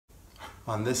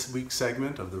On this week's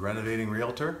segment of the Renovating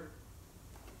Realtor,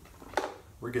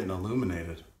 we're getting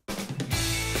illuminated.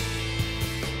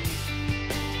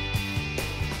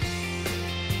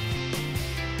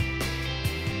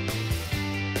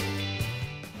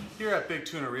 Here at Big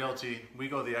Tuna Realty, we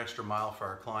go the extra mile for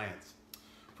our clients.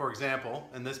 For example,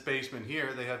 in this basement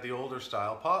here, they have the older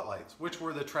style pot lights, which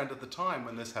were the trend at the time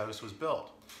when this house was built.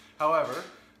 However,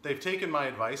 they've taken my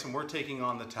advice and we're taking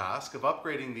on the task of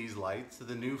upgrading these lights to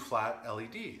the new flat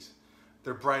LEDs.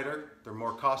 They're brighter, they're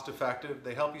more cost effective,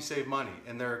 they help you save money,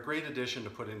 and they're a great addition to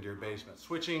put into your basement.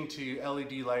 Switching to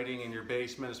LED lighting in your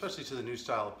basement, especially to the new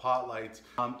style of pot lights,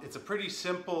 it's a pretty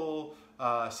simple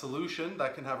solution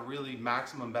that can have a really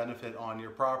maximum benefit on your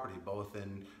property, both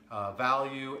in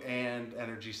value and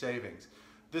energy savings.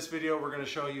 This video, we're going to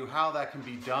show you how that can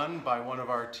be done by one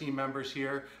of our team members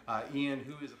here, Ian,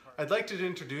 who is a part. I'd like to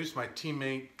introduce my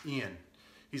teammate, Ian.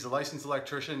 He's a licensed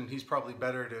electrician, and he's probably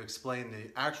better to explain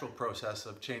the actual process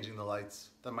of changing the lights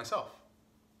than myself.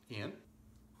 Ian?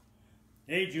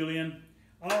 Hey, Julian.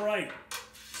 All right,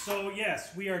 so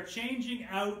yes, we are changing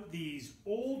out these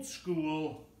old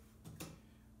school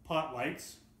pot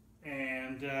lights,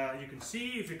 and you can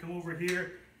see if you come over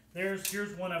here,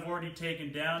 here's one I've already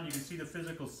taken down. You can see the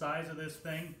physical size of this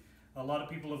thing. A lot of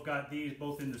people have got these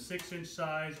both in the 6-inch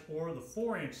size or the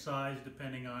 4-inch size,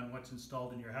 depending on what's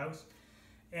installed in your house.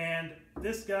 And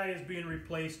this guy is being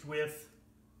replaced with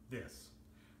this.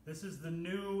 This is the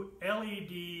new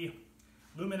LED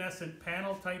luminescent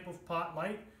panel type of pot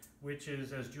light, which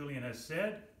is, as Julian has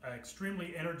said,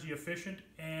 extremely energy efficient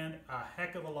and a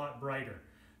heck of a lot brighter.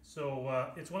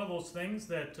 So it's one of those things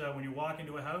that when you walk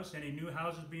into a house, any new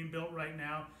houses being built right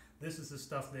now, this is the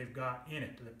stuff they've got in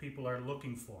it that people are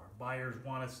looking for. Buyers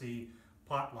want to see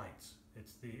pot lights.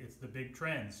 It's the big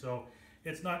trend. So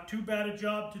it's not too bad a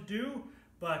job to do,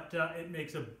 but it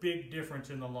makes a big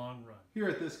difference in the long run. Here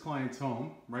at this client's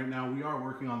home, right now we are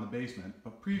working on the basement,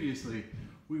 but previously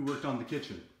we worked on the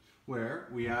kitchen, where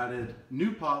we added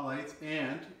new pot lights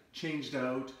and changed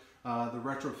out the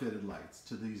retrofitted lights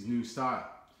to these new style.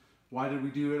 Why did we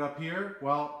do it up here?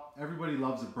 Well, everybody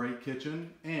loves a bright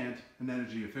kitchen and an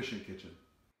energy efficient kitchen.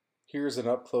 Here's an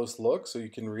up-close look so you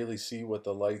can really see what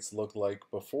the lights look like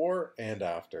before and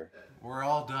after. We're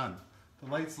all done.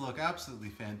 The lights look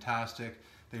absolutely fantastic.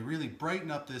 They really brighten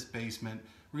up this basement,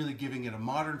 really giving it a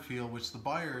modern feel, which the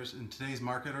buyers in today's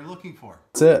market are looking for.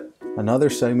 That's it. Another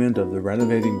segment of the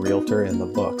Renovating Realtor in the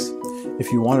books.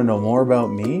 If you want to know more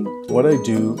about me, what I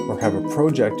do, or have a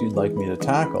project you'd like me to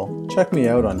tackle, check me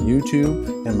out on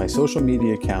YouTube and my social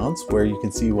media accounts where you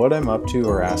can see what I'm up to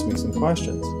or ask me some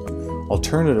questions.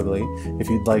 Alternatively, if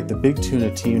you'd like the Big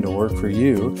Tuna team to work for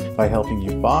you by helping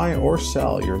you buy or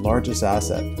sell your largest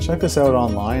asset, check us out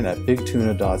online at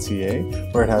bigtuna.ca,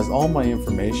 where it has all my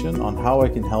information on how I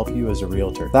can help you as a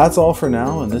realtor. That's all for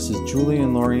now, and this is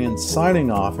Julian Lorien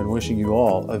signing off and wishing you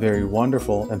all a very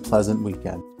wonderful and pleasant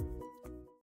weekend.